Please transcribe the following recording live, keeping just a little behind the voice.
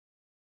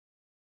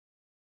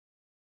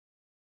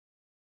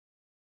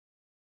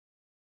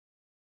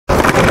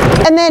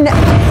And then,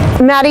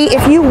 Maddie,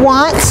 if you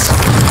want,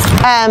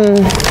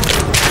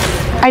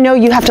 I know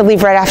you have to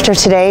leave right after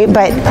today,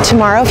 but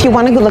tomorrow, if you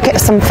want to go look at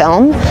some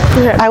film,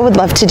 I would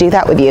love to do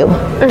that with you.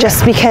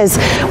 Just because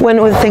one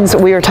of the things that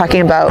we were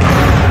talking about,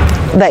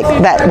 like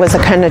that was a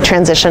kind of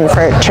transition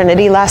for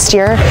Trinity last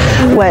year,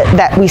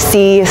 that we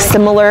see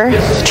similar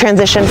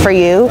transition for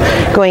you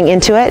going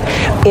into it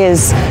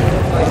is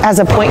as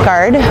a point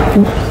guard.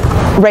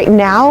 Right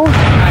now,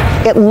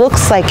 it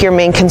looks like your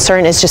main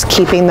concern is just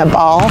keeping the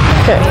ball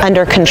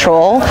under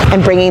control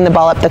and bringing the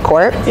ball up the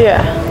court.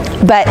 Yeah.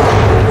 But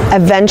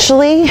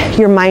eventually,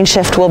 your mind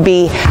shift will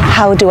be,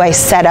 how do I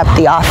set up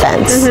the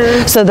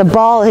offense? So the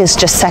ball is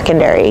just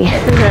secondary,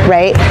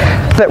 right?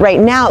 But right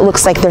now, it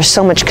looks like there's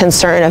so much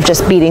concern of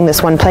just beating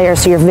this one player,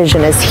 so your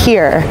vision is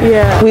here.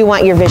 Yeah. We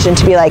want your vision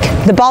to be like,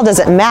 the ball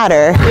doesn't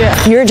matter.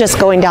 Yeah. You're just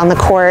going down the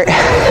court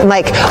and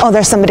like, oh,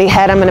 there's somebody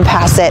ahead, I'm going to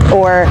pass it.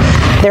 Or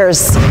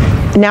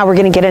now we're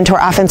going to get into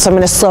our offense, so I'm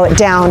going to slow it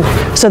down.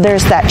 So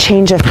there's that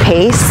change of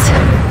pace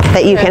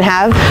that you can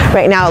have.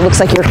 Right now it looks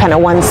like you're kind of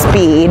one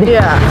speed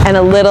and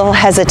a little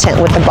hesitant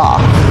with the ball.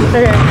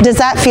 Does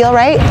that feel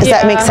right? Does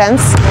that make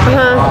sense?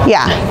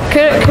 Yeah.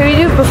 Could we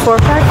do it before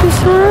practice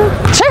tomorrow?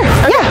 Sure.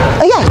 Yeah.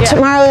 Oh yeah.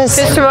 Tomorrow is.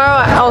 Because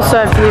tomorrow I also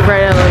have to leave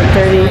right at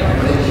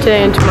 11:30.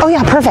 Today and tomorrow. Oh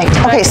yeah, perfect.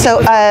 Okay,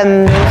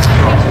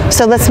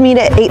 so let's meet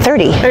at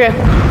 8:30. Okay.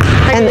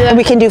 And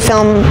we can do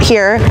film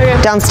here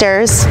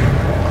downstairs.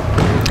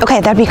 Okay,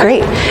 that'd be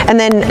great. And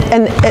then,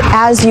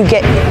 as you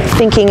get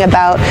thinking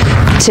about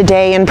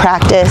today in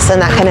practice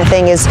and that kind of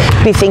thing, is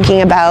be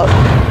thinking about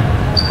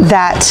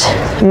that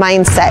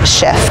mindset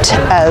shift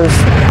of,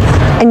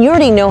 and you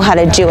already know how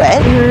to do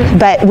it,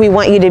 but we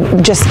want you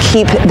to just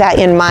keep that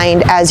in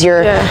mind as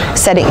you're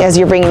as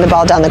you're bringing the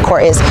ball down the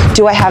court. Is,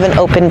 do I have an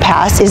open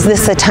pass? Is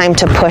this a time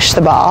to push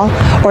the ball,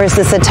 or is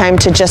this a time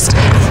to just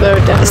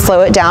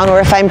slow it down? Or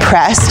if I'm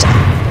pressed,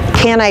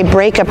 can I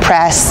break a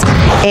press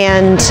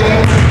and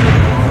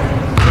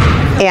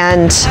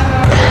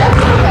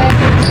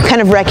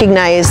kind of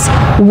recognize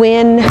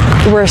when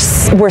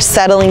we're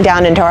settling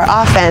down into our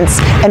offense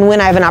and when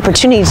I have an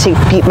opportunity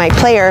to beat my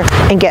player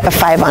and get a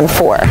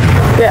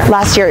 5-on-4.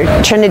 Last year,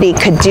 Trinity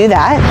could do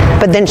that,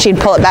 but then she'd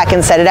pull it back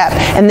and set it up.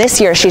 And this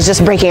year, she's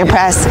just breaking a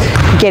press,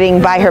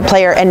 getting by her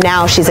player, and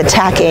now she's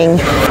attacking,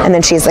 and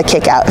then she's a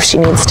kick out if she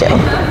needs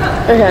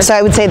to. So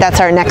I would say that's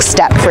our next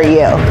step for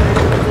you.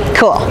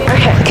 Cool.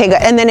 Okay,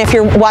 good. And then if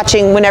you're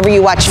watching, whenever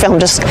you watch film,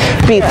 just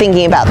be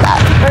thinking about that.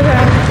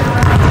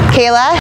 Kayla?